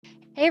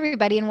Hey,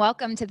 everybody, and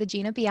welcome to the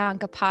Gina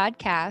Bianca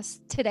podcast.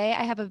 Today,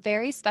 I have a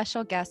very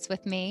special guest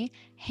with me,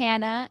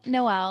 Hannah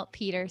Noel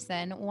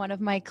Peterson, one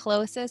of my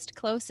closest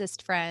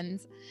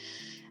friends.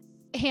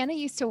 Hannah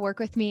used to work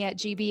with me at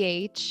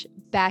GBH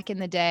back in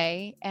the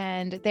day,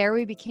 and there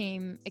we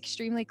became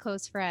extremely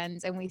close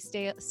friends, and we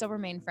still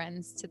remain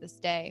friends to this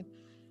day.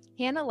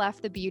 Hannah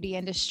left the beauty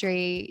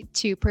industry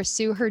to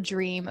pursue her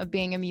dream of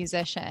being a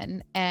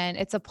musician, and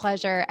it's a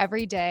pleasure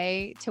every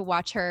day to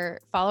watch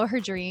her follow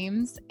her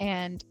dreams,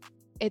 and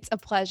it's a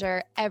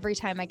pleasure every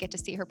time I get to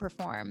see her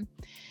perform.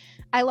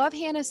 I love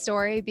Hannah's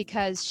story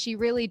because she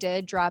really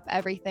did drop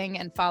everything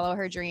and follow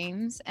her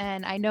dreams,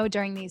 and I know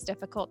during these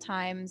difficult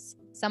times,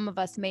 some of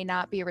us may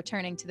not be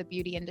returning to the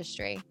beauty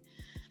industry.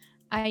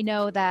 I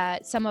know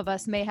that some of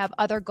us may have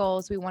other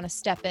goals we want to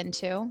step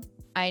into.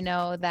 I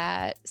know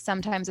that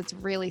sometimes it's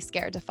really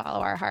scared to follow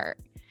our heart.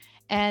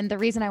 And the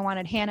reason I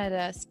wanted Hannah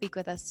to speak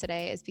with us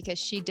today is because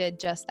she did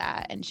just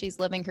that. And she's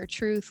living her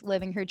truth,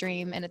 living her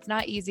dream. And it's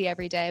not easy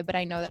every day, but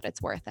I know that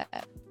it's worth it.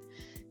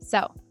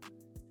 So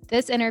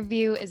this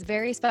interview is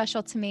very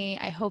special to me.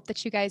 I hope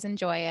that you guys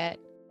enjoy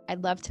it.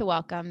 I'd love to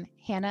welcome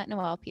Hannah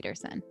Noel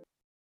Peterson.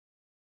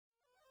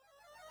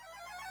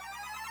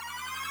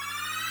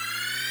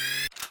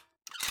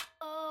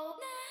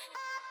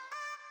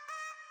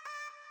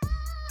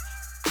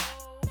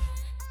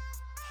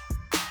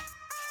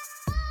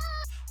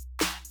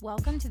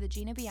 Welcome to the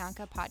Gina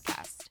Bianca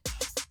podcast.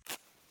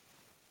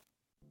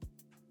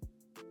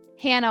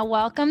 Hannah,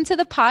 welcome to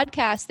the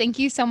podcast. Thank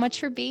you so much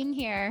for being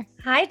here.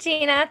 Hi,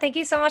 Gina. Thank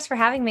you so much for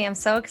having me. I'm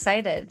so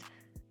excited.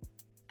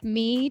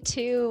 Me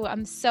too.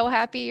 I'm so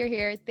happy you're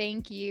here.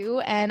 Thank you.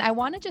 And I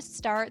want to just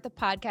start the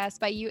podcast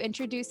by you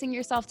introducing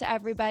yourself to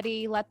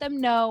everybody. Let them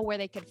know where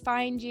they could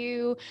find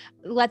you.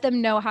 Let them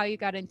know how you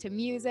got into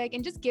music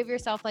and just give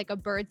yourself like a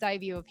bird's eye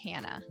view of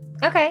Hannah.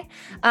 Okay.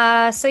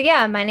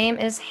 My name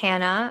is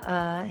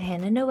Hannah,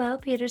 Hannah Noel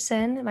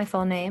Peterson, my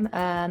full name.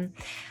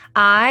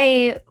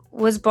 I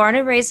was born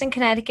and raised in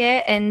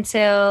Connecticut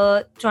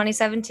until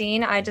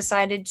 2017. I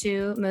decided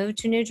to move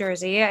to New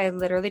Jersey. I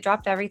literally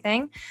dropped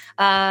everything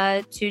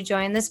to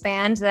join this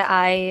band that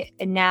I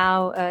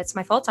now, it's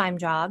my full-time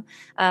job.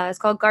 It's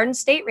called Garden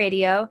State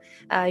Radio.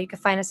 You can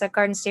find us at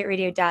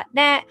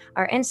gardenstateradio.net,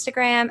 our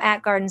Instagram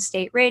at Garden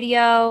State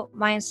Radio.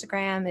 My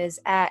Instagram is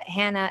at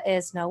Hannah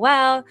is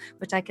Noel,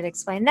 which I could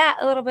explain that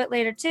a little bit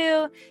later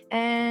too.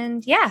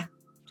 And yeah,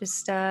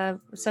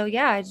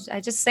 I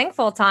just sing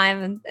full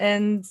time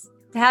and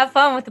have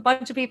fun with a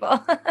bunch of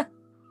people.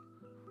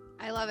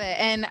 I love it.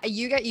 And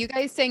you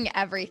guys sing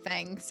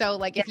everything. So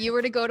like if you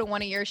were to go to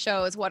one of your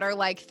shows, what are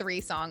like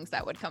 3 songs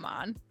that would come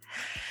on?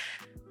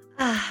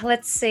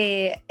 Let's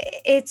see.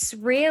 It's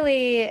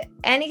really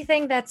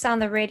anything that's on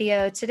the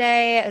radio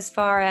today, as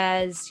far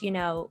as,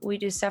 we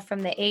do stuff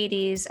from the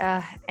 80s.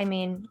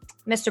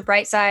 Mr.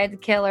 Brightside, The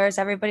Killers,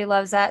 everybody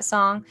loves that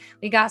song.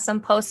 We got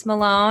some Post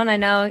Malone. I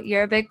know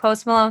you're a big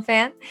Post Malone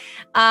fan.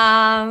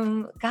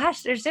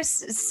 There's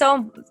just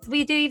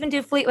we even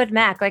do Fleetwood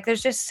Mac. Like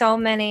there's just so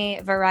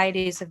many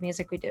varieties of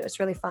music we do. It's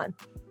really fun.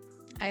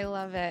 I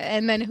love it.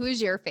 And then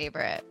who's your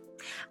favorite?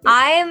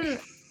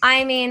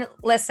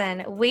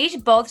 Listen, we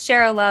both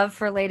share a love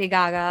for Lady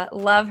Gaga.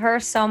 Love her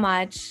so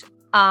much.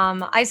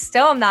 I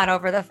still am not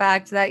over the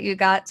fact that you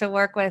got to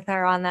work with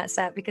her on that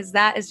set, because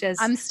that is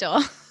just I'm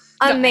still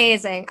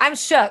amazing. I'm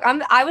shook.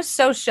 I was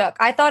so shook.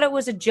 I thought it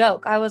was a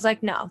joke. I was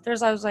like, no.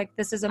 I was like,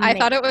 this is amazing. I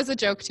thought it was a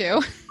joke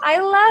too. I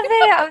love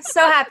it. I'm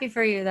so happy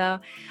for you though.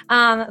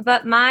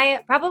 But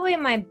probably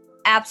my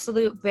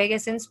absolute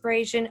biggest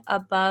inspiration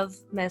above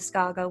Miss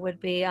Gaga would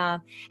be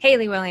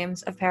Hayley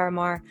Williams of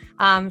Paramore.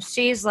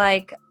 She's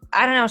like,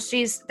 I don't know,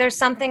 there's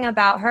something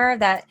about her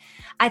that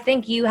I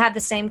think you have the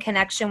same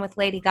connection with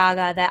Lady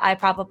Gaga that I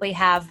probably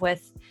have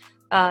with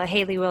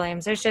Hayley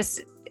Williams.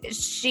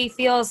 She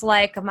feels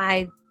like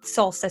my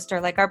soul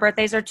sister. Like our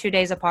birthdays are 2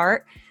 days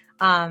apart.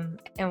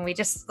 And we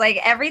just like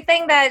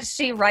everything that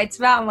she writes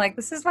about, I'm like,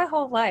 this is my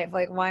whole life.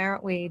 Like, why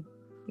aren't we,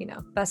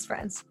 best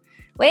friends?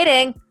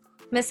 Waiting.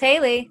 Miss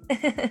Hayley.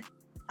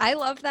 I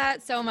love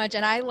that so much.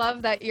 And I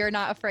love that you're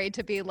not afraid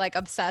to be like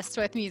obsessed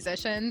with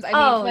musicians.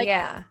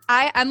 Yeah.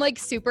 I'm like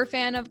super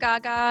fan of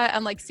Gaga.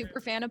 I'm like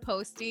super fan of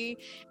Posty.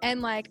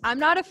 And like, I'm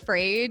not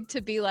afraid to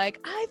be like,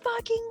 I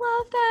fucking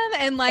love them.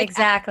 And like,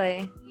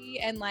 exactly.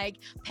 And like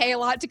pay a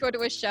lot to go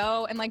to a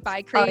show and like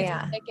buy crazy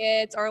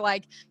tickets, or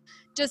like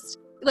just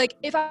like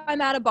if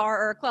I'm at a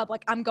bar or a club,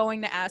 like I'm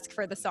going to ask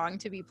for the song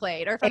to be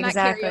played, or if I'm at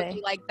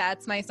karaoke, like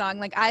that's my song.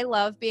 Like I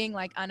love being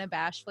like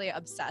unabashedly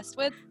obsessed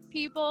with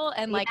people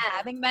and like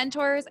having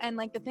mentors. And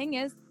like the thing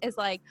is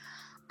like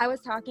I was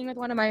talking with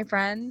one of my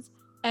friends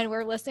and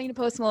we're listening to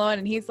Post Malone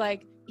and he's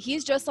like,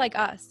 he's just like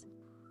us.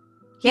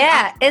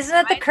 Isn't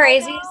that the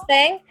craziest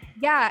thing?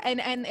 Yeah,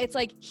 and it's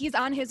like he's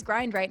on his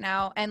grind right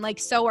now, and like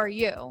so are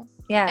you.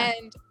 Yeah.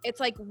 And it's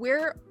like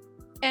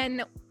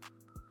and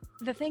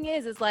the thing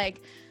is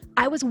like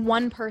I was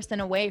one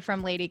person away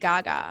from Lady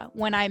Gaga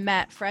when I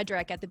met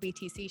Frederick at the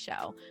BTC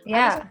show.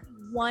 Yeah. I was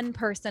one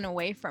person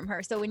away from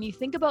her. So when you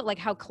think about like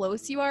how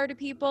close you are to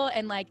people,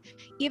 and like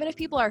even if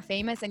people are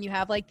famous and you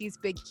have like these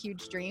big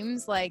huge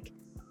dreams, like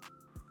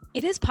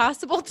it is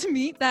possible to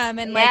meet them.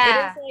 And like it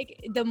is like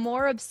the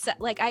more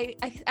obsessed, like I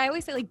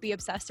always say like be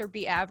obsessed or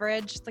be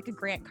average. It's like a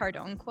Grant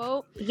Cardone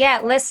quote. Yeah,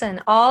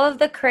 listen, all of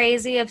the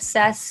crazy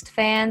obsessed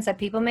fans that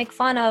people make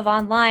fun of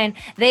online,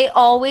 they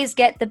always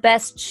get the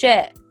best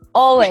shit.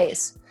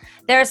 Always.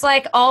 There's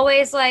like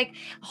always like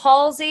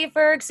Halsey,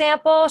 for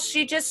example,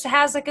 she just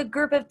has like a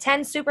group of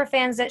 10 super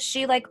fans that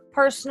she like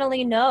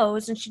personally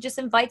knows, and she just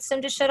invites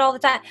them to shit all the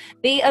time.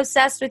 Be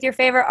obsessed with your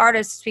favorite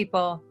artists,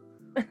 people.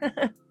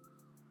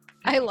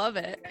 I love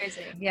it.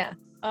 Crazy. Yeah.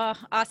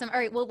 Awesome. All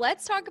right. Well,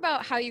 let's talk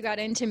about how you got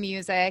into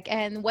music,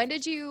 and how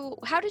did you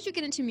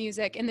get into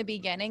music in the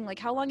beginning? Like,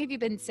 how long have you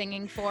been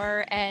singing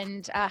for,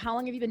 and how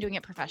long have you been doing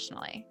it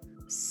professionally?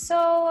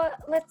 So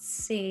let's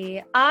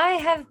see. I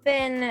have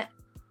been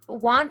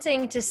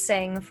wanting to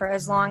sing for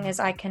as long as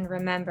I can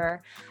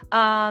remember.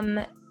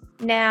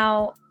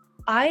 Now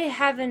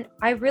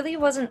I really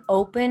wasn't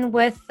open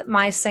with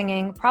my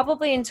singing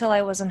probably until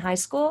I was in high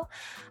school.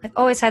 I've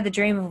always had the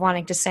dream of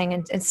wanting to sing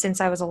and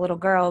since I was a little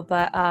girl,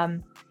 but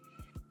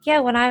yeah,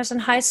 when I was in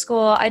high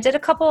school, I did a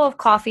couple of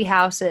coffee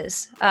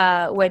houses,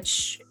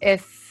 which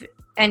if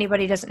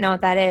anybody doesn't know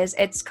what that is,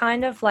 it's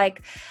kind of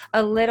like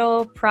a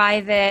little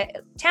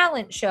private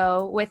talent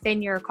show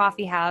within your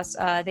coffee house.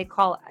 They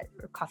call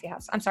it coffee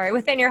house. I'm sorry,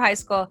 within your high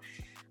school.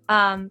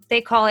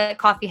 They call it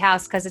coffee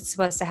house because it's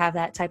supposed to have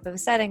that type of a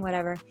setting,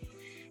 whatever.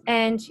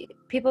 And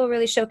people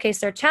really showcase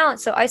their talent.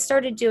 So I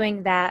started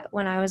doing that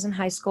when I was in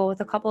high school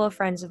with a couple of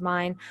friends of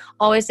mine.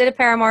 Always did a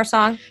Paramore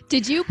song.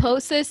 Did you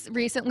post this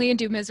recently and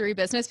do Misery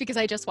Business? Because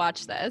I just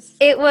watched this.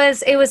 It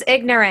was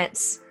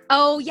Ignorance.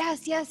 Oh,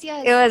 yes.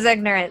 It was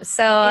Ignorance.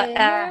 So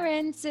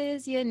Ignorance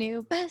is your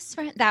new best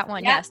friend. That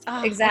one, yeah, yes.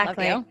 Oh,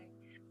 exactly. I love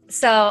you.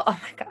 So, oh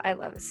my God, I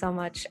love it so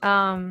much.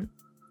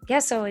 Yeah,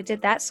 so I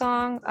did that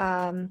song.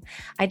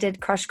 I did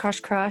Crush,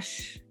 Crush,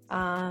 Crush.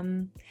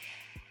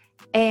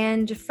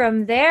 And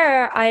from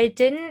there, I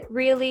didn't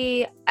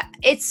really,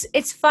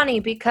 it's funny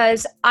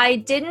because I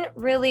didn't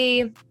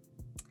really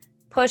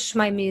push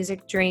my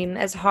music dream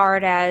as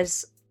hard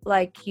as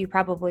like you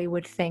probably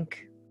would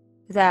think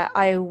that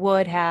I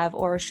would have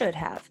or should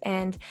have.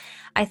 And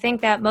I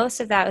think that most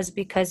of that was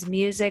because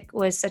music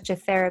was such a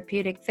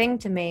therapeutic thing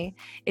to me.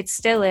 It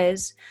still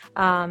is,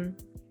 that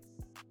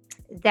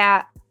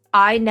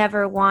I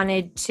never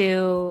wanted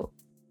to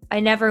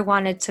kind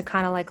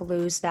of like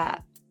lose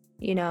that,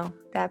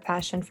 that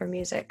passion for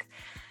music.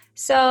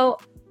 So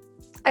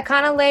I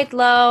kind of laid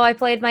low. I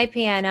played my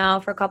piano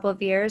for a couple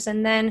of years.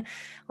 And then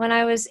when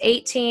I was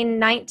 18,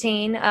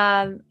 19,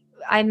 I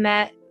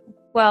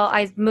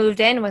moved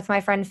in with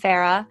my friend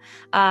Farah.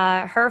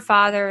 Her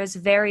father is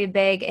very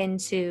big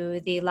into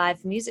the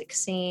live music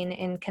scene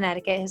in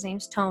Connecticut. His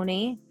name's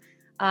Tony.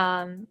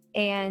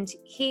 And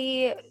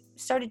he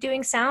started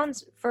doing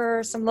sounds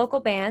for some local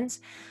bands.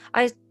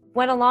 I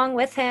went along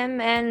with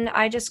him and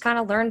I just kind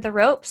of learned the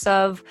ropes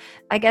of,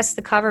 I guess,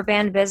 the cover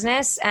band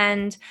business.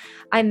 And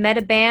I met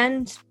a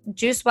band,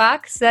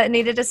 Juicebox, that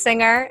needed a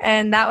singer.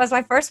 And that was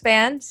my first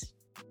band.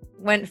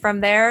 Went from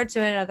there to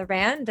another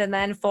band. And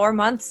then 4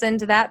 months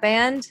into that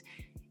band,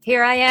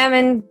 here I am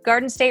in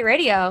Garden State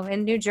Radio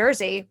in New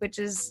Jersey, which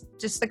is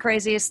just the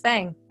craziest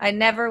thing. I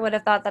never would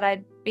have thought that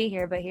I'd be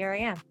here, but here I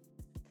am.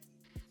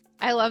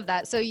 I love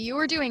that. So you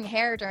were doing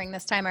hair during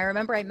this time. I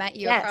remember I met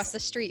you across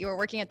the street. You were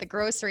working at the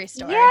grocery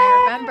store.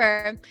 Yeah.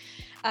 And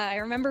I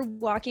remember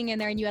walking in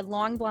there and you had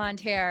long blonde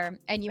hair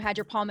and you had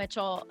your Paul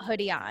Mitchell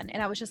hoodie on.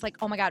 And I was just like,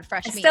 oh my God,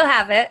 fresh meat. I still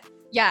have it.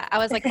 Yeah. I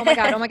was like, oh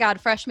my God,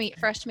 fresh meat.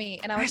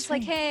 And I was just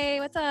like, hey,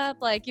 what's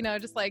up? Like,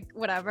 just like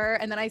whatever.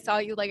 And then I saw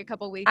you like a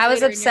couple weeks later. I was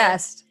later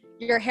obsessed.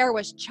 Your hair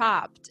was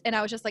chopped and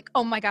I was just like,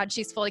 oh my God,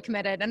 she's fully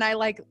committed. And I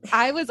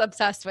was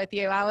obsessed with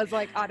you. I was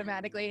like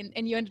automatically,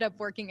 and you ended up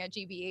working at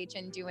GBH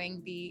and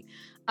doing the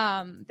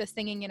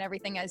singing and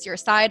everything as your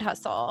side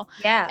hustle.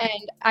 Yeah.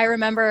 And I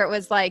remember it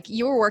was like,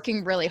 you were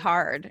working really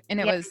hard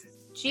and it was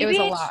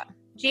a lot.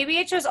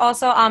 GBH was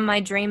also on my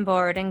dream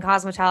board in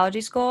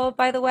cosmetology school,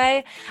 by the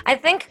way. I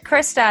think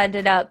Krista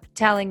ended up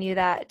telling you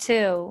that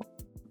too.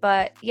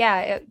 But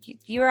yeah,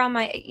 you were on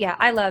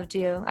I loved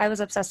you. I was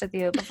obsessed with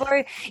you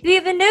before you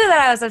even knew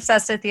that I was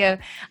obsessed with you.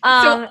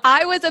 So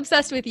I was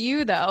obsessed with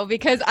you though,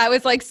 because I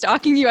was like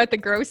stalking you at the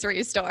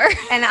grocery store.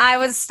 And I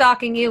was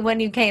stalking you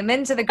when you came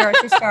into the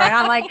grocery store. And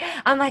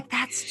I'm like,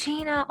 that's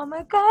Gina. Oh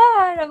my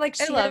God. I'm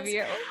like, I love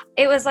you.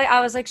 It was like,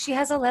 I was like, she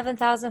has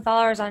 11,000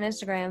 followers on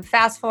Instagram.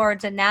 Fast forward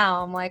to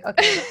now. I'm like,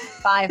 okay,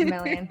 5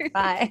 million.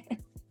 Bye.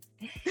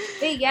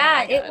 But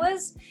yeah, it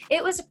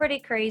was pretty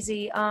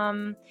crazy.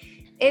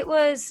 It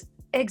was,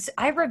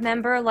 I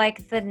remember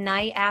like the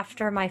night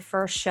after my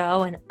first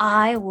show and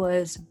I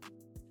was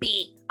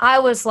beat. I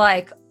was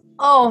like,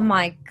 oh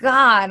my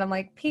God. I'm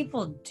like,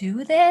 people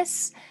do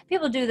this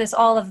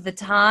all of the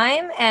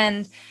time.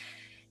 And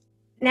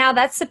now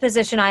that's the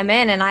position I'm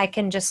in. And I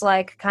can just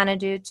like kind of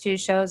do 2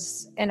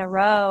 shows in a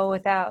row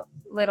without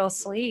little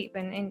sleep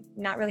and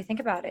not really think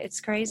about it.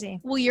 It's crazy.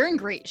 Well, you're in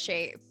great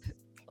shape.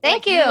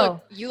 Thank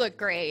Like, you. You look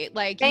great.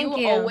 Like, Thank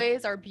you you.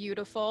 always are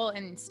beautiful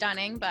and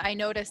stunning. But I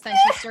noticed since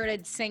you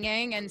started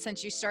singing and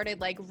since you started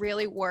like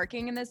really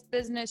working in this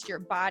business, your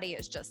body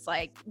is just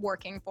like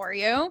working for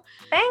you.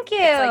 Thank you.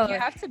 It's like you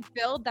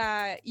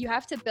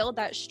have to build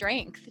that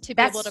strength to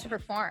be able to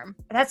perform.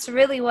 That's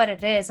really what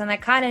it is. And I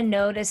kind of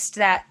noticed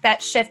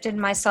that shift in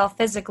myself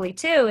physically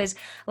too, is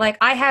like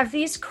I have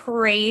these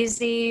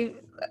crazy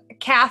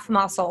calf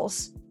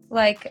muscles,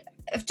 like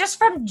just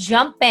from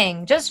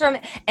jumping, just from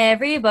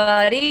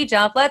everybody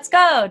jump, let's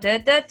go, da,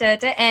 da, da,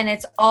 da. And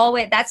it's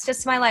always, that's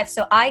just my life.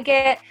 So I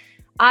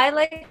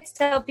like to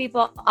tell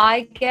people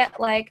I get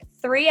like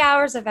 3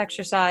 hours of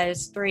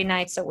exercise 3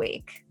 nights a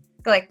week,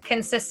 like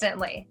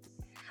consistently.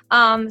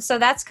 So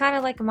that's kind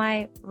of like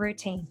my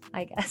routine,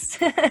 I guess.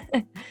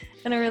 I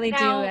don't really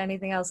do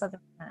anything else other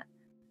than that.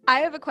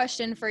 I have a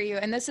question for you,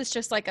 and this is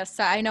just like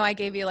I know I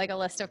gave you like a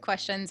list of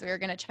questions we were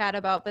going to chat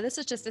about, but this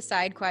is just a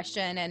side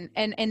question.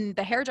 And in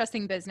the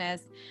hairdressing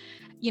business,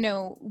 you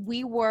know,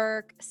 we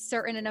work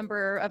certain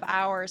number of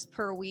hours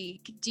per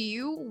week. Do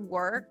you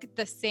work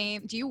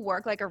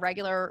like a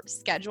regular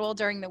schedule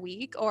during the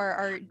week,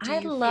 or do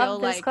you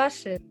love this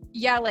question.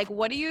 Yeah, like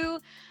what do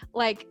you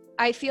like?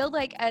 I feel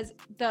like as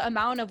the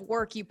amount of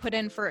work you put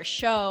in for a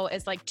show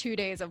is like 2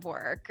 days of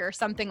work or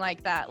something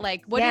like that.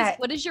 Like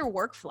what is your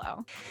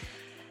workflow?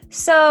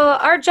 So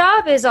our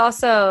job is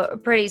also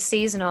pretty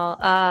seasonal.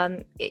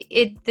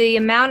 The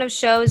amount of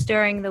shows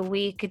during the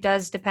week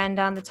does depend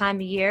on the time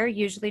of year.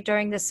 Usually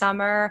during the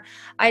summer,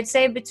 I'd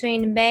say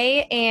between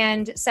May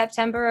and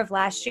September of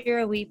last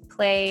year, we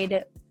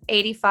played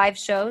 85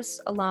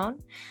 shows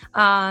alone.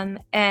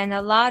 And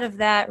a lot of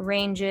that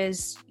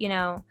ranges, you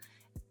know,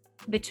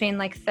 between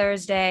like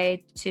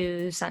Thursday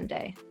to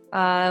Sunday.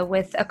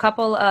 With a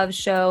couple of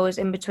shows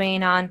in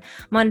between on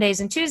Mondays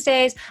and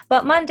Tuesdays.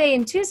 But Monday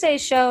and Tuesday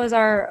shows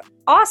are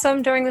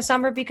awesome during the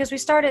summer because we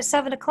start at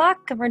 7:00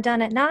 and we're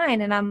done at 9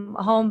 and I'm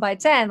home by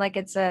 10. Like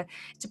it's a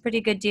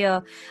pretty good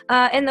deal.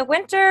 In the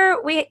winter,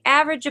 we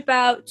average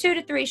about 2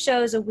 to 3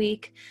 shows a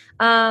week.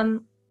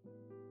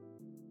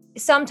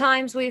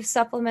 Sometimes we've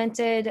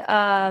supplemented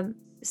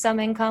some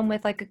income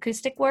with like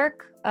acoustic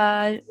work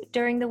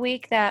during the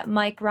week that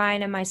Mike,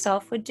 Ryan, and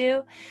myself would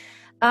do.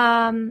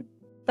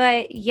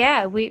 But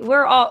yeah,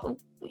 we're all,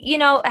 you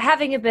know,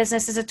 having a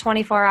business is a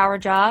 24-hour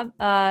job,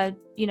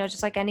 you know,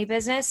 just like any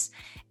business,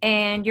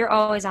 and you're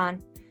always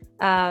on,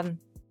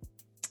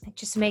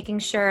 just making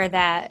sure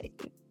that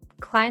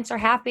clients are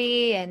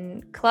happy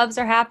and clubs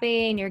are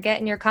happy and you're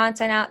getting your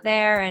content out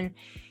there. And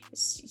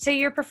so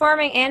you're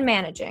performing and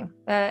managing.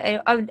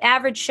 An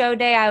average show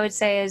day, I would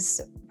say, is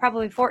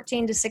probably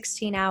 14 to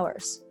 16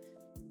 hours.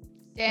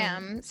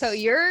 Damn. So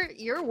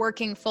you're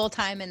working full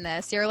time in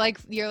this. You're like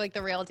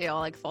the real deal,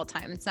 like full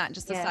time. It's not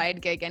just a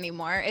side gig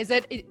anymore.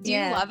 Do you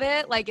love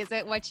it? Like, is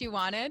it what you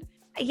wanted?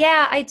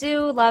 Yeah, I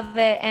do love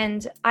it.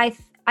 And I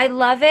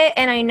love it.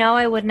 And I know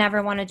I would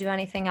never want to do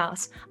anything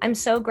else. I'm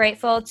so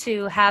grateful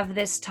to have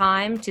this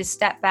time to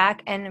step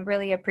back and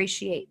really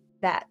appreciate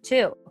that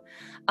too.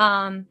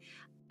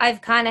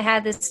 I've kind of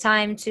had this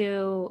time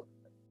to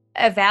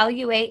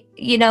evaluate,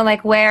 you know,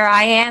 like where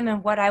I am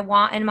and what I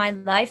want in my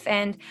life.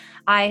 And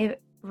I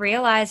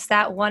realized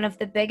that one of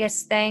the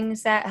biggest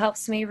things that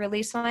helps me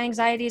release my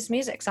anxiety is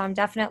music. So I'm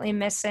definitely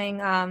missing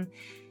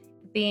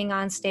being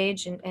on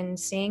stage and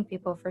seeing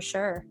people for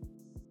sure.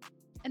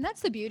 And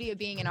that's the beauty of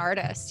being an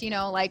artist, you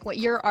know, like what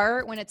your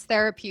art, when it's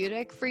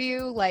therapeutic for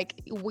you,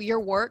 like your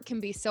work can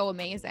be so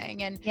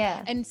amazing.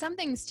 And some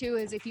things too,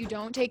 is if you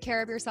don't take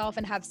care of yourself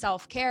and have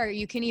self-care,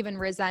 you can even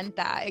resent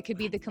that. It could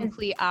be the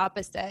complete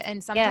opposite.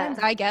 And sometimes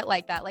I get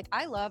like that. Like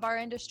I love our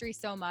industry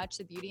so much,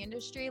 the beauty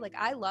industry. Like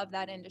I love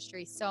that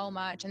industry so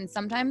much. And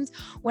sometimes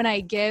when I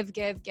give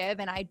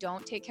and I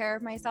don't take care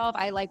of myself,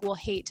 I like will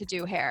hate to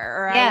do hair,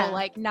 or I will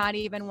like not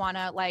even want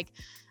to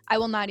I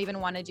will not even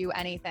want to do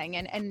anything.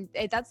 And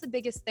that's the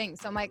biggest thing.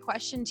 So my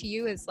question to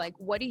you is like,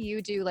 what do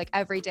you do like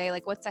every day?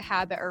 Like what's a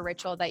habit or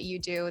ritual that you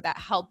do that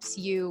helps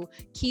you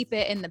keep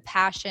it in the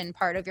passion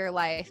part of your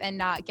life and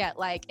not get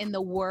like in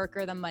the work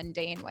or the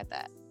mundane with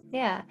it?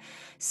 Yeah.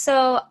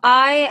 So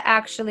I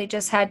actually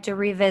just had to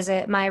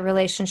revisit my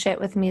relationship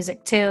with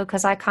music too,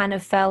 because I kind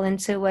of fell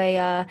into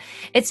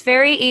it's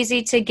very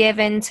easy to give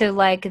into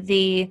like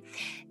the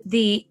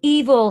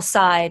evil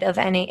side of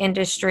any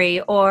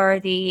industry or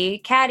the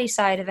catty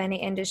side of any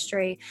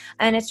industry.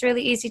 And it's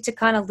really easy to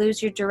kind of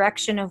lose your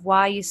direction of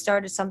why you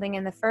started something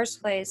in the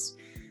first place.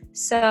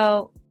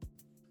 So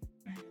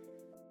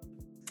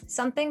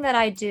something that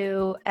I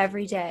do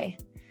every day,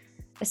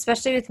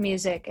 especially with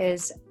music,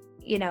 is,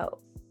 you know,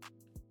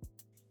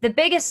 the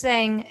biggest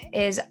thing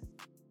is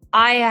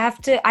I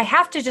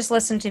have to just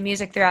listen to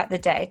music throughout the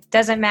day.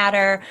 Doesn't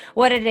matter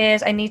what it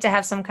is. I need to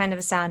have some kind of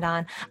a sound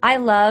on. I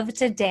love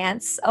to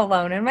dance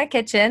alone in my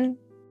kitchen.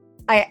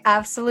 I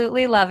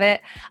absolutely love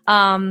it.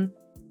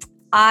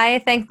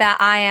 I think that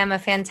I am a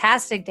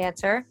fantastic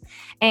dancer,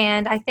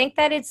 and I think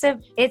that it's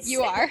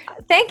You are.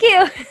 Thank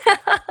you.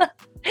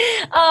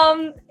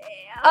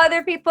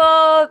 Other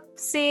people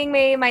seeing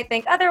me might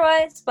think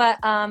otherwise, but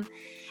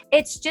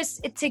it's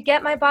just to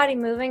get my body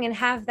moving and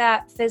have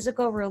that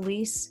physical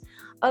release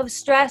of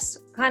stress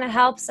kind of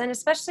helps. And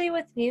especially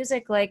with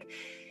music, like,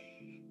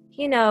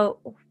 you know,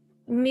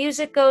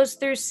 music goes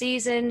through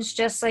seasons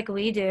just like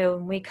we do.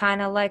 We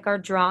kind of like are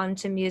drawn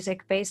to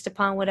music based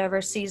upon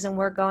whatever season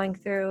we're going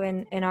through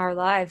in our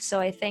lives. So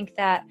I think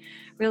that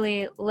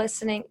really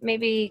listening,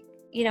 maybe,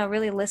 you know,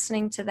 really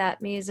listening to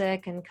that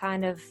music and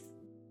kind of,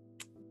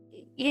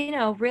 you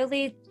know,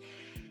 really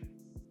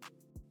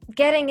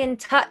getting in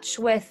touch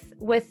with,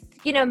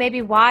 you know,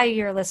 maybe why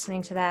you're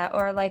listening to that,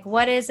 or like,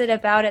 what is it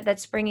about it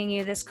that's bringing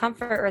you this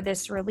comfort or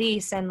this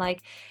release, and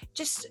like,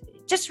 just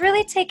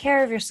really take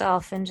care of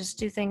yourself and just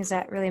do things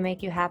that really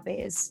make you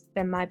happy has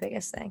been my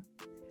biggest thing.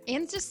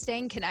 And just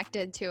staying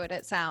connected to it,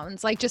 it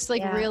sounds like, just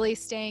like really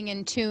staying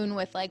in tune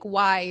with like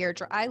why you're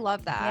I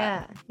love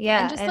that.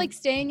 Yeah. And just like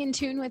staying in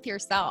tune with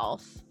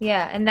yourself.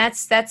 Yeah, and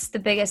that's the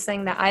biggest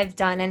thing that I've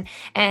done.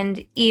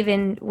 And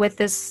even with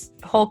this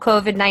whole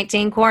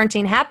COVID-19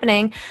 quarantine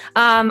happening,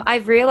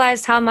 I've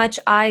realized how much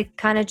I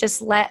kind of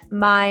just let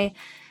my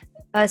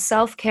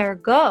self-care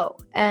go.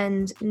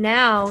 And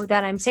now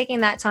that I'm taking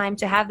that time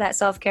to have that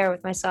self-care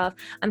with myself,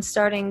 I'm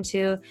starting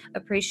to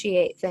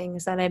appreciate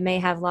things that I may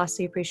have lost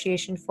the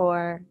appreciation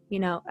for, you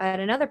know, at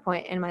another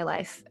point in my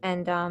life.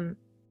 And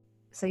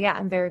so yeah,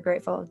 I'm very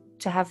grateful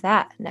to have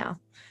that now.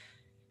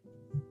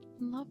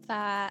 Love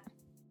that.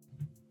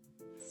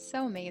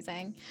 So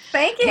amazing.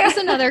 Thank you. Here's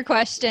another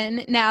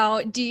question. Now,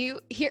 I'm going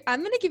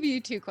to give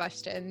you two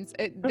questions.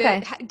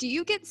 Okay. Do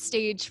you get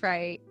stage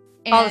fright?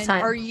 And all the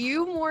time. Are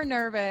you more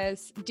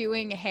nervous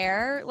doing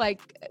hair?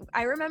 Like,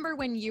 I remember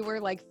when you were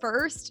like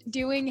first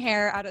doing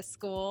hair out of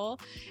school,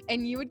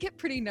 and you would get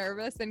pretty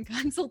nervous in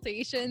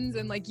consultations,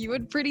 and like you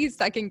would pretty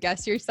second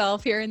guess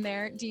yourself here and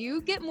there. Do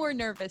you get more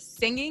nervous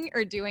singing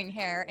or doing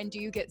hair? And do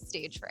you get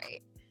stage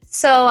fright?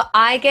 So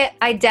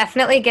I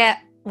definitely get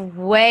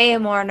way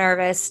more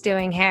nervous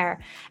doing hair.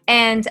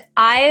 And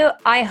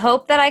I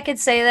hope that I could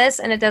say this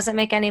and it doesn't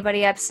make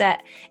anybody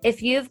upset.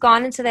 If you've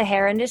gone into the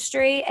hair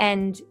industry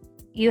and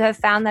you have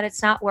found that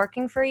it's not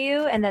working for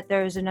you and that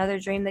there's another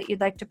dream that you'd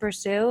like to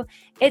pursue,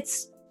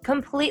 it's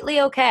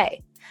completely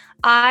okay.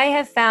 I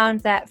have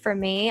found that for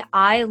me,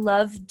 I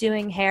love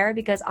doing hair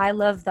because I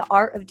love the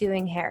art of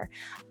doing hair.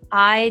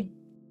 I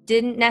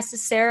didn't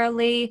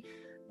necessarily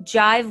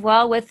jive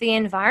well with the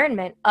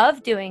environment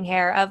of doing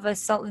hair,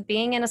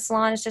 being in a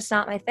salon is just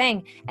not my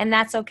thing, and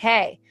that's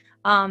okay.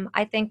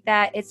 I think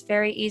that it's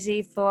very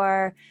easy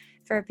for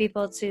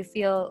people to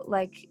feel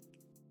like,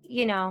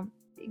 you know,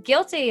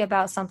 guilty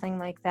about something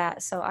like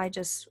that. So I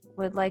just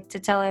would like to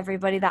tell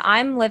everybody that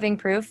I'm living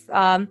proof.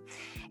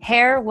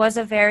 Hair was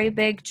a very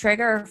big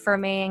trigger for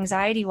me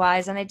anxiety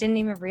wise, and I didn't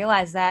even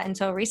realize that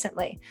until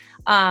recently.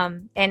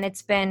 And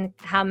it's been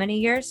how many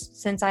years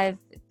since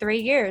 3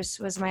 years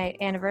was my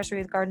anniversary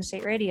with Garden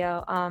State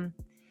Radio.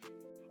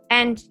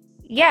 And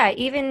yeah,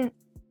 even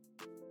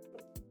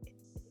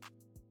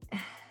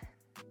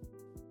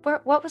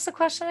what was the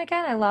question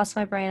again? I lost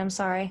my brain. I'm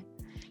sorry.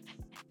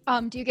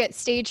 Do you get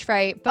stage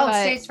fright?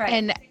 Stage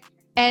fright.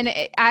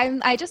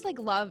 I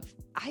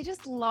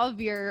just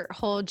love your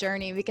whole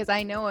journey because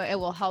I know it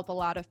will help a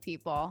lot of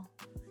people.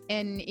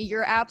 And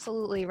you're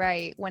absolutely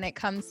right when it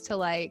comes to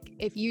like,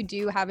 if you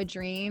do have a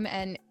dream,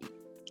 and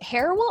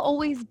hair will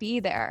always be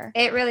there.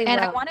 It really will.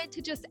 And I wanted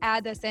to just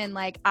add this in,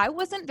 like, I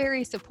wasn't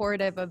very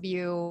supportive of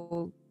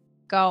you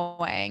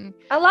going.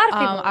 A lot of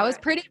people I was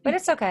pretty, but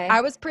it's okay.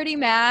 I was pretty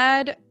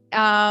mad.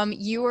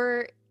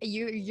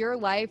 Your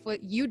life,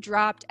 you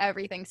dropped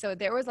everything. So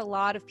there was a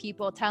lot of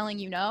people telling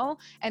you no,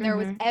 and there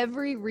was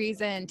every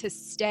reason to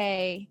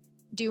stay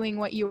doing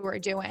what you were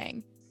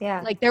doing.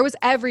 Yeah. Like there was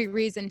every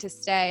reason to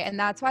stay. And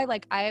that's why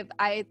like I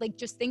like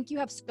just think you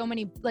have so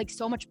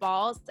much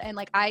balls, and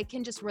like I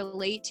can just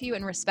relate to you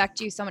and respect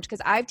you so much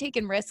because I've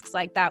taken risks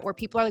like that where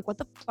people are like, what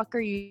the fuck are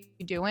you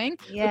doing?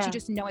 Yeah. But you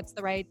just know it's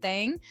the right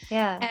thing.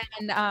 Yeah.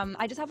 And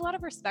I just have a lot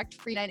of respect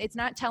for you. And it's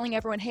not telling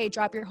everyone, hey,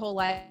 drop your whole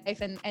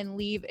life and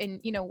leave and,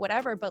 you know,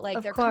 whatever. But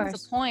like there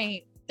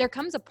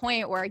comes a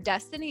point where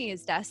destiny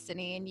is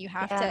destiny, and you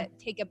have to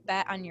take a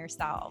bet on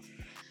yourself.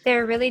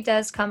 There really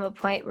does come a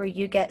point where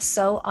you get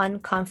so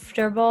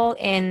uncomfortable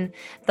in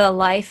the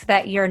life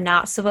that you're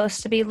not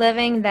supposed to be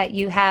living that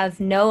you have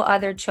no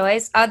other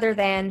choice other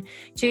than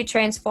to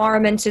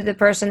transform into the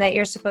person that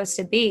you're supposed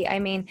to be. I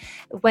mean,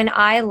 when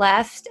I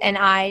left and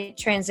I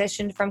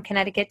transitioned from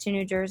Connecticut to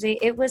New Jersey,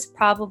 it was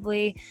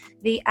probably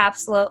the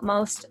absolute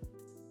most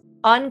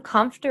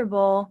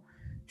uncomfortable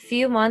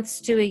few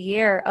months to a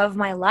year of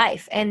my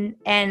life.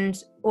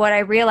 And what I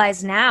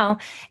realize now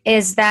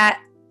is that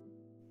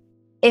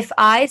if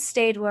I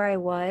stayed where I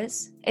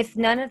was, if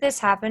none of this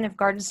happened, if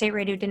Garden State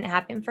Radio didn't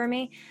happen for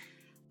me,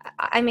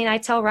 I mean, I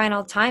tell Ryan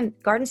all the time,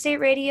 Garden State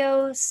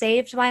Radio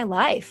saved my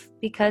life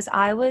because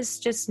I was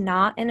just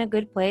not in a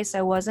good place.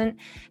 I wasn't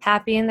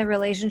happy in the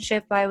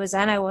relationship I was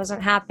in. I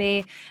wasn't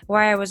happy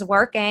where I was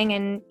working,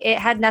 and it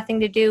had nothing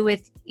to do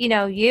with,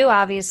 you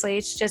obviously.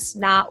 It's just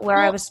not where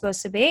I was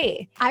supposed to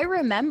be. I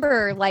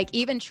remember like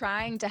even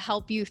trying to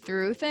help you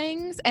through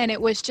things, and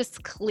it was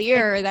just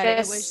clear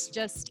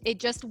it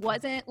just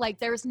wasn't like,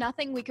 there's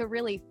nothing we could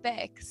really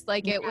fix.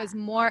 Like it was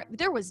more,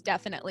 there was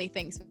definitely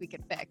things we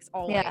could fix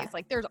always. Yeah.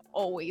 Like there's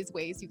always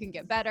ways you can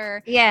get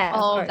better. Yeah.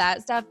 All of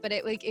that stuff. But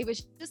it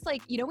was just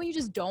like, when you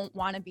just don't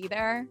want to be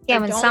there. Yeah.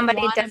 When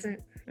somebody doesn't.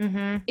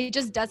 Mm-hmm. It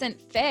just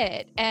doesn't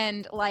fit.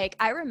 And like,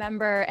 I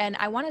remember, and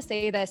I want to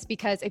say this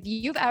because if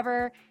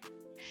you're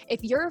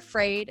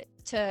afraid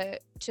to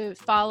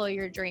follow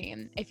your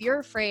dream, if you're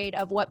afraid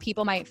of what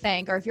people might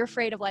think, or if you're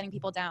afraid of letting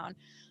people down,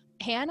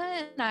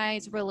 Hannah and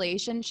I's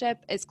relationship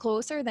is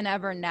closer than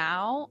ever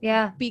now.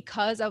 Yeah.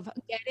 Because of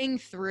getting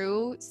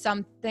through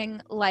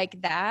something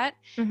like that.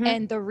 Mm-hmm.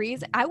 And the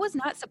reason I was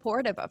not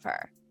supportive of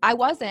her. I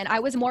wasn't.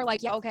 I was more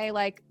like, yeah, okay,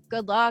 like,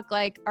 good luck,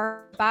 like,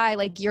 or bye,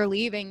 like, you're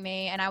leaving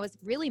me. And I was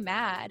really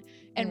mad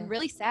and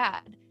really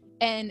sad.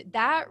 And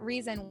that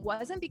reason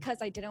wasn't because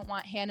I didn't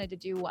want Hannah to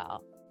do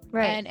well.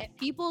 Right. And if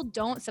people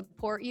don't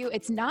support you,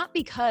 it's not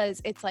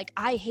because it's like,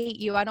 I hate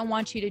you, I don't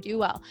want you to do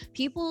well.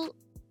 People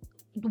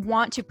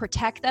want to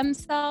protect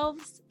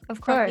themselves of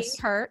from course. being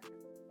hurt.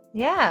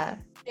 Yeah.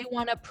 They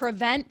want to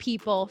prevent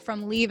people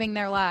from leaving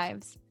their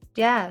lives.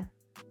 Yeah.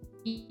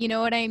 You know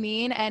what I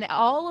mean? And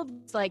all of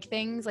like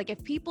things, like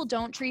if people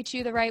don't treat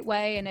you the right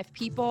way, and if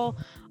people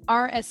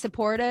aren't as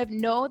supportive,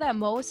 know that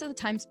most of the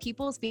times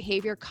people's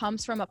behavior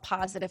comes from a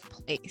positive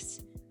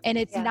place. And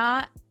it's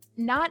not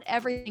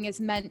everything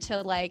is meant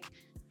to like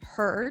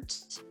hurt.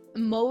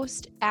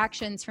 Most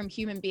actions from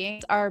human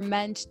beings are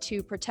meant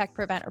to protect,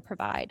 prevent, or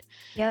provide.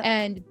 Yeah.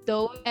 And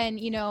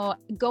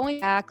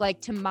going back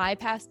like to my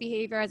past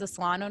behavior as a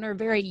salon owner,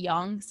 very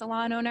young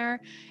salon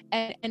owner,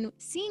 and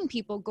seeing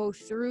people go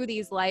through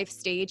these life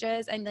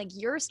stages, and like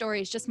your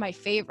story is just my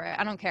favorite.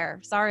 I don't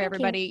care. Sorry,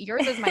 everybody.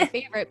 Yours is my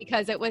favorite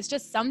because it was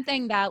just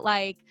something that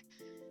like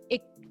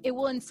it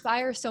will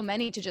inspire so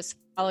many to just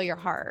follow your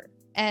heart.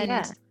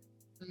 And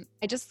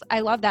I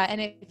love that. And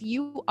if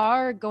you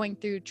are going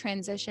through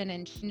transition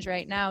and change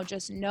right now,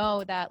 just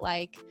know that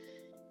like,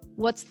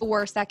 what's the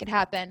worst that could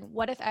happen?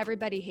 What if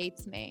everybody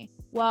hates me?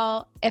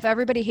 Well, if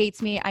everybody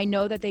hates me, I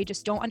know that they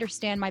just don't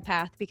understand my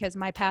path, because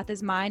my path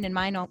is mine and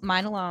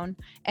mine alone.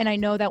 And I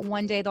know that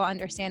one day they'll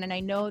understand, and I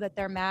know that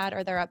they're mad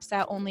or they're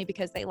upset only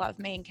because they love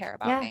me and care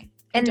about me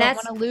and don't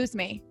want to lose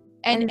me.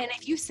 And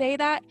if you say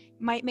that,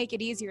 might make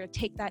it easier to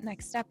take that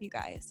next step, you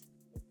guys.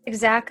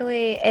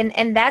 Exactly.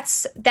 And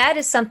that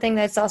is something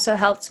that's also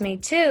helped me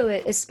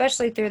too,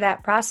 especially through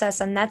that process.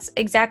 And that's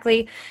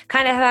exactly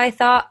kind of how I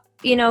thought,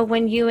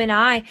 when you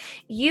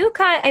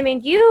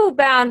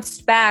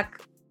bounced back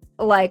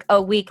like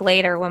a week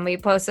later when we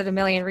posted A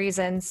Million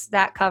Reasons,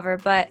 that cover.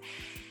 But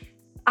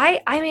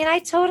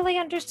I totally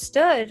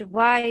understood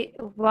why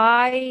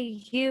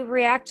you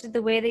reacted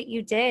the way that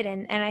you did.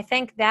 And I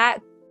think that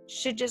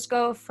should just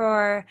go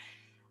for,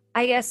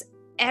 I guess,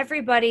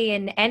 everybody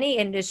in any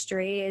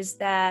industry, is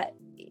that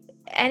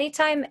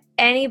anytime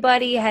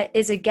anybody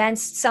is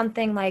against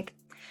something, like,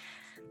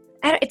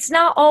 it's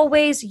not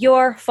always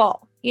your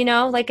fault,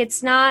 like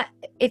it's not,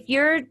 if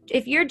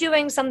you're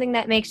doing something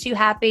that makes you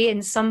happy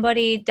and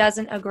somebody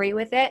doesn't agree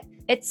with it,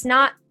 it's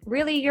not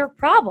really your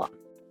problem,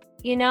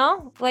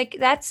 like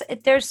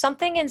there's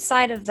something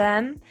inside of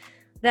them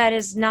that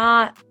is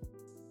not,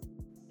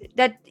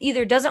 that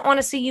either doesn't want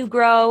to see you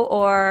grow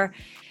or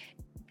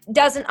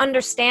doesn't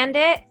understand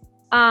it.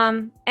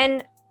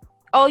 And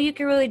all you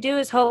can really do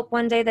is hope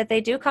one day that they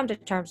do come to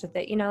terms with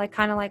it, like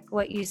kind of like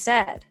what you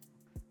said.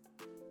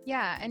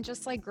 Yeah. And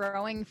just like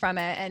growing from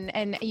it,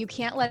 and you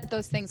can't let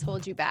those things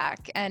hold you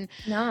back. And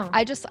no,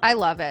 I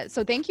love it.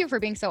 So thank you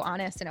for being so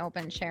honest and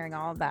open, sharing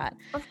all of that.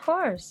 Of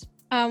course.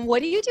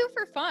 What do you do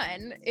for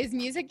fun? Is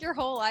music your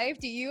whole life?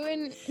 Do you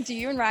and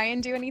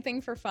Ryan do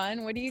anything for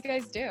fun? What do you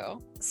guys do?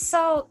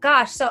 So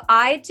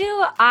I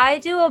do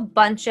a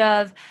bunch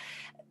of,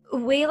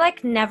 we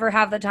like never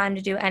have the time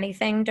to do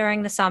anything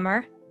during the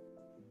summer.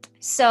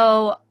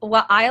 So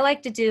what I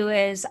like to do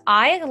is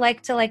I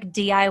like to like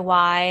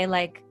DIY,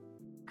 like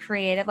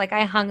creative, like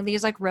I hung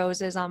these like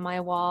roses on my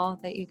wall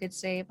that you could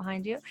see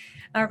behind you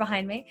or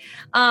behind me.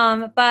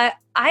 But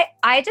I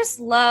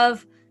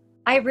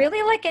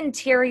really like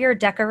interior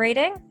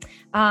decorating.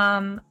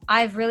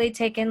 I've really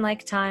taken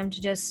like time to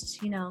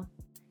just,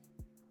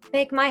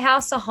 make my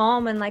house a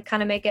home and like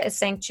kind of make it a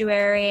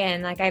sanctuary.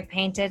 And like I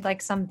painted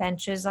like some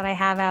benches that I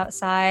have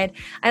outside.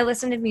 I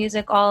listen to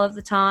music all of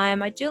the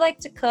time. I do like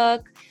to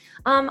cook.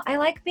 I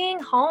like being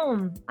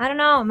home. I don't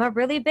know. I'm a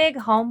really big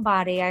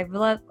homebody.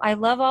 I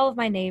love all of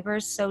my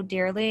neighbors so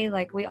dearly.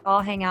 Like we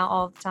all hang out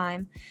all the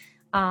time.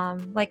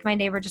 Like my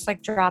neighbor just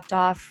like dropped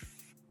off,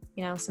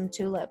 some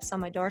tulips on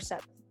my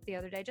doorstep the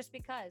other day, just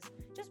because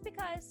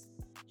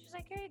she's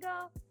like, here you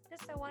go.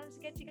 I wanted to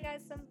get you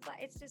guys some,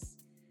 it's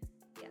just,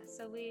 Yeah,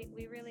 so we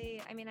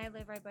really, I mean, I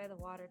live right by the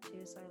water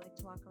too, so I like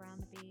to walk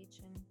around the beach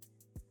and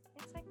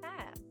things like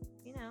that,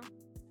 you know.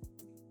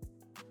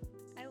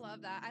 I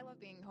love that. I love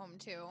being home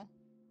too.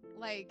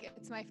 Like,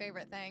 it's my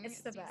favorite thing.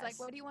 It's the Steve's best. like,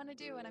 what do you want to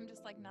do? And I'm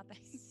just like, nothing.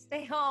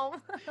 Stay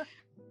home.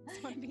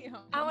 Just want to be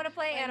home. I want to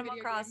play playing Animal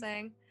video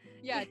Crossing. games.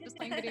 Yeah, just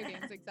playing video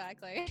games,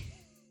 exactly.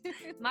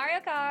 Mario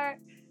Kart.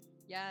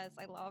 Yes,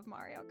 I love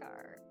Mario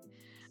Kart.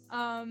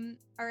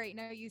 All right,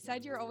 now you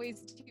said you're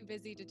always too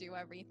busy to do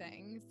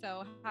everything.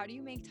 So how do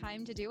you make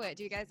time to do it?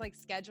 Do you guys like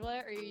schedule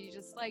it, or you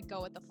just like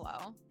go with the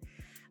flow?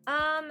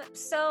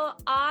 So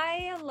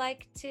I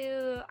like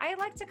to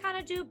kind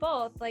of do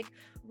both. Like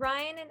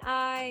Ryan and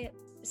I,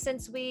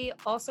 since we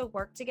also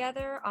work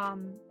together,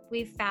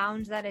 we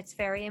found that it's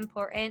very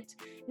important,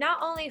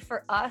 not only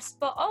for us,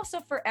 but also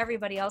for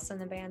everybody else in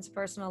the band's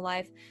personal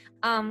life.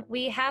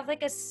 We have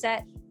like a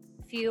set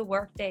few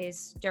work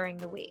days during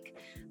the week.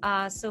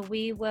 So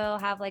we will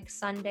have like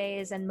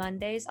Sundays and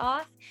Mondays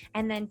off.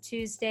 And then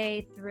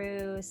Tuesday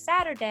through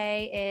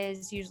Saturday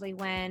is usually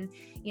when,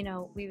 you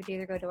know, we would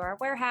either go to our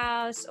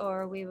warehouse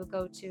or we would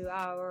go to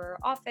our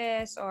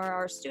office or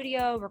our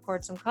studio,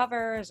 record some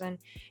covers, and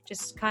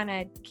just kind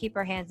of keep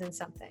our hands in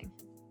something.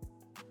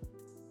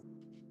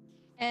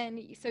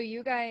 And so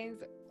you guys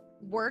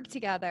work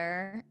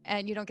together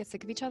and you don't get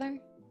sick of each other?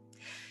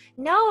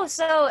 No,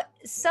 so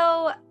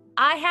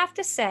I have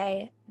to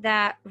say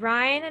that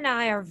Ryan and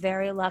I are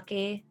very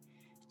lucky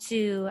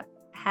to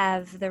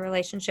have the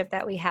relationship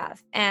that we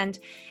have. And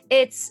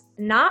it's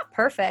not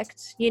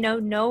perfect. You know,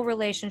 no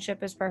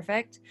relationship is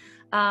perfect,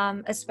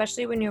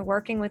 especially when you're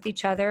working with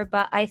each other.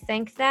 But I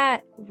think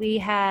that we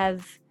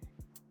have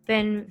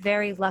been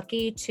very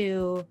lucky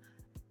to,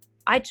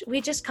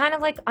 we just kind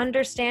of like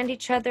understand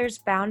each other's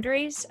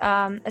boundaries,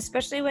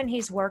 especially when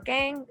he's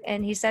working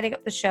and he's setting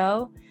up the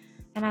show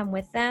and I'm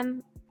with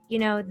them. You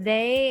know,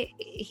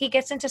 he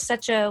gets into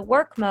such a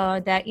work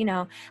mode that, you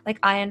know, like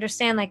I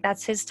understand like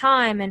that's his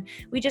time, and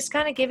we just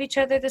kind of give each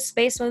other the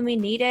space when we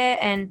need it.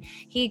 And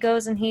he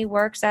goes and he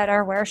works at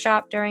our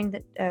warehouse during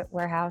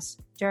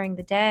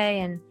the day,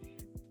 and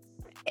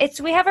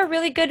we have a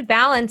really good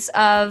balance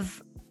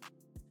of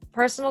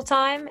personal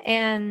time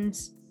and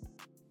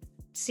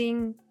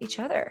seeing each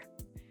other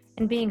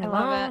and being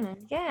alone.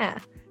 And yeah.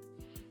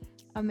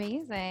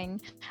 Amazing.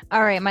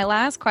 All right, my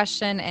last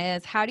question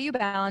is, how do you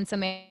balance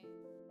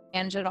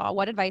manage it all?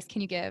 What advice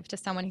can you give to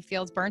someone who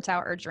feels burnt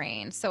out or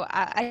drained? So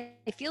I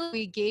feel like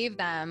we gave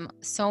them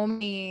so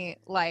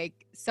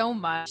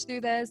much through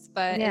this,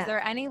 but is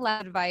there any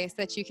advice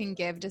that you can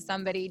give to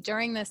somebody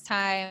during this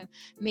time?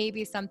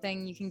 Maybe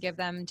something you can give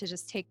them to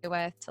just take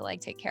with to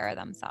like take care of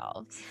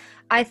themselves.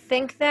 I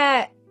think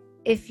that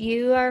if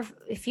you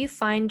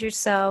find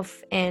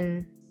yourself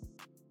in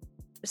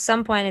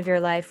some point of your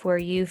life where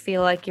you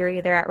feel like you're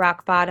either at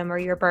rock bottom or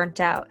you're burnt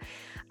out,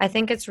 I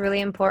think it's really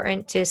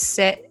important to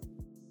sit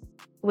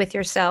with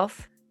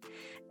yourself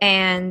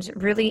and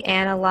really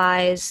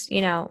analyze,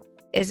 you know,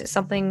 is it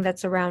something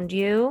that's around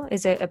you?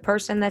 Is it a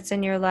person that's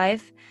in your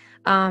life?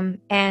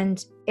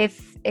 And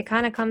if it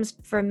kind of comes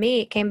from me,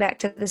 it came back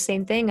to the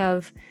same thing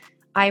of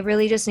I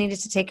really just needed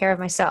to take care of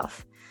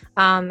myself.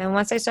 And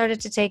once I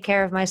started to take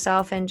care of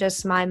myself and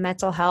just my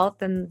mental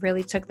health and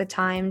really took the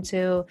time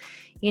to,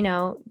 you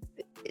know,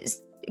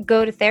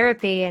 go to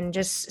therapy and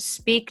just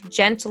speak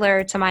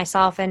gentler to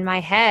myself in my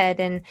head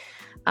and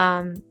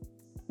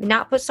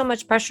not put so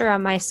much pressure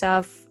on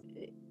myself,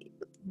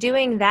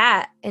 doing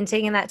that and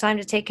taking that time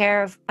to take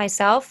care of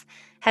myself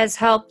has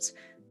helped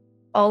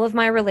all of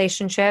my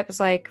relationships,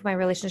 like my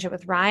relationship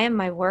with Ryan,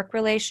 my work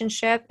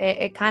relationship.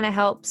 It kind of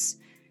helps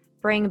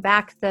bring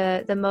back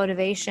the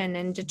motivation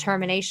and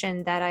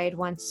determination that I had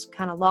once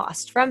kind of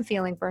lost from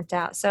feeling burnt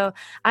out. So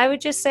I would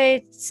just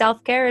say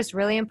self-care is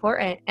really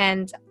important.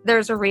 And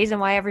there's a reason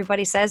why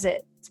everybody says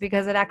it. It's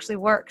because it actually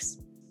works.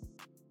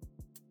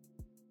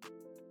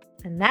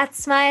 And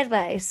that's my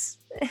advice.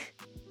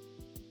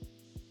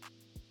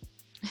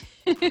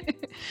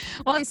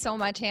 Well, thanks so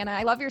much, Hannah.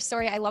 I love your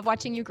story. I love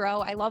watching you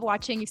grow. I love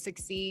watching you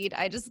succeed.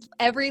 I love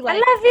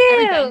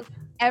you.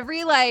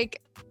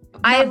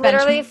 I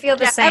literally feel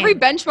the same. Every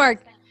benchmark,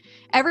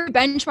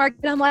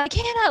 and I'm like,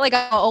 Hannah, like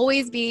I'll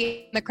always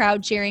be in the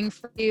crowd cheering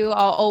for you.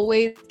 I'll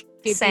always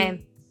be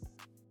same.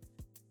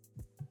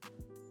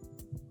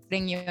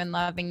 You and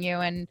loving you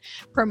and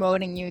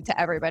promoting you to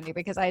everybody,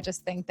 because I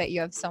just think that you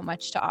have so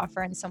much to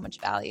offer and so much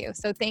value.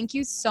 So thank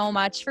you so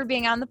much for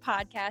being on the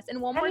podcast. And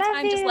one more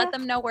time, just let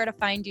them know where to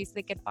find you so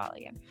they could follow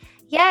you.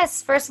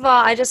 Yes. First of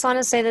all, I just want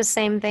to say the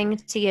same thing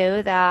to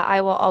you, that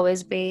I will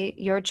always be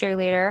your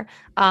cheerleader.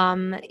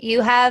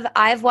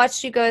 I've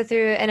watched you go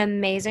through an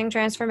amazing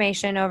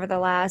transformation over the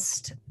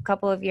last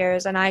couple of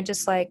years. And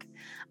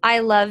I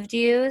loved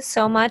you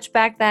so much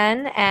back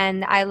then,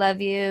 and I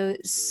love you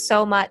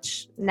so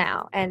much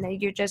now.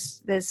 And you're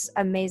just this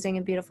amazing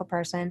and beautiful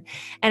person.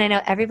 And I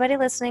know everybody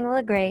listening will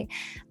agree,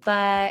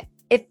 but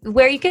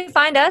where you can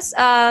find us,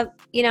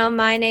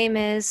 my name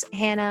is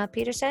Hannah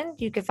Peterson.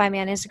 You can find me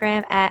on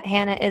Instagram at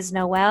Hannah is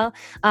Noel.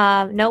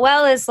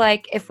 Noel is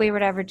like, if we were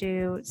to ever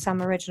do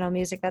some original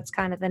music, that's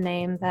kind of the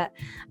name that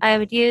I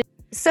would use.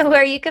 So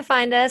where you can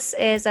find us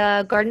is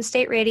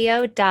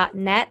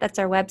gardenstateradio.net. That's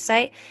our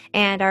website.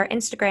 And our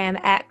Instagram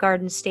at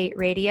Garden State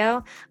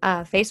Radio.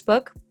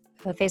 Facebook,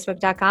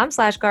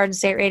 facebook.com/Garden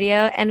State Radio.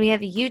 And we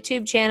have a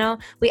YouTube channel.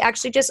 We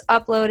actually just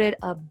uploaded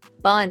a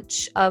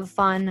bunch of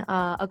fun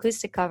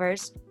acoustic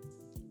covers.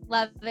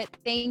 Love it.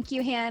 Thank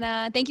you,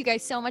 Hannah. Thank you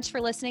guys so much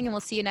for listening, and we'll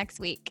see you next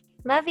week.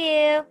 Love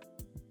you.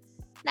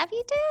 Love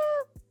you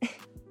too.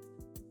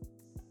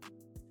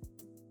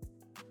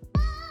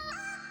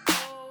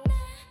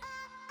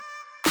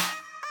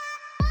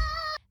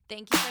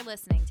 Thank you for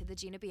listening to the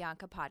Gina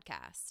Bianca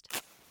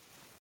podcast.